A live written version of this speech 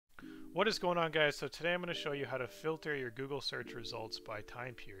What is going on, guys? So today I'm going to show you how to filter your Google search results by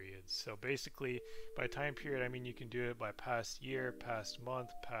time periods. So basically by time period I mean you can do it by past year, past month,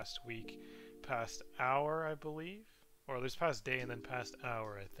 past week, past hour I believe, or there's past day and then past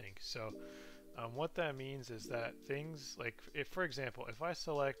hour I think. So what that means is that things like, if for example, if I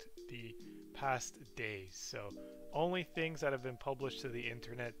select the past days, so only things that have been published to the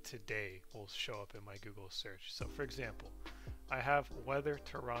internet today will show up in my Google search. So for example, I have weather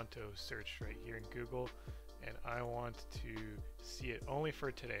Toronto searched right here in Google, and I want to see it only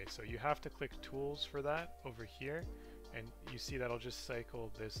for today. So you have to click tools for that over here, and you see that'll just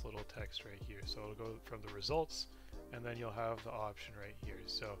cycle this little text right here. So it'll go from the results, and then you'll have the option right here.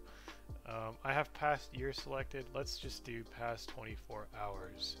 So I have past year selected. Let's just do past 24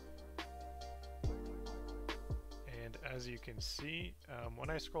 hours. And as you can see, when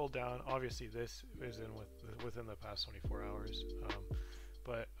I scroll down, obviously this is within the past 24 hours,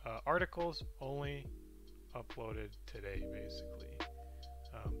 but articles only uploaded today, basically.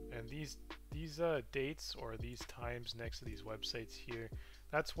 And these dates or these times next to these websites here,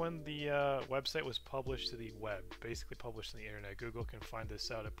 that's when the website was published to the web, basically published on the internet. Google can find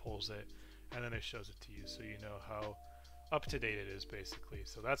this out, it pulls it, and then it shows it to you, so you know how up to date it is, basically.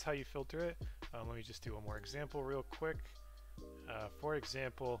 So that's how you filter it. Let me just do one more example real quick. For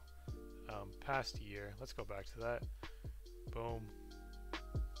example, past year, let's go back to that. Boom.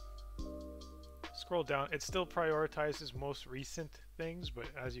 Scroll down, it still prioritizes most recent things, but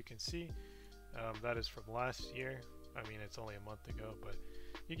as you can see, that is from last year. I mean, it's only a month ago, but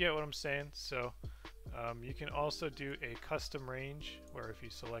you get what I'm saying. So you can also do a custom range, where if you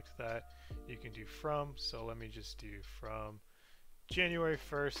select that, you can do from. So let me just do from January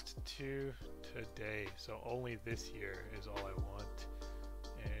 1st to today. So only this year is all I want.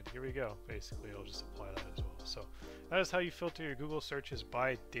 And here we go. Basically, it'll just apply that as well. So that is how you filter your Google searches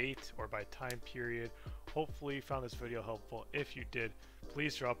by date or by time period. Hopefully you found this video helpful. If you did,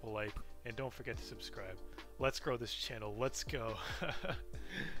 please drop a like and don't forget to subscribe. Let's grow this channel. Let's go.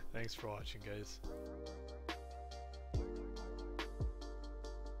 Thanks for watching, guys.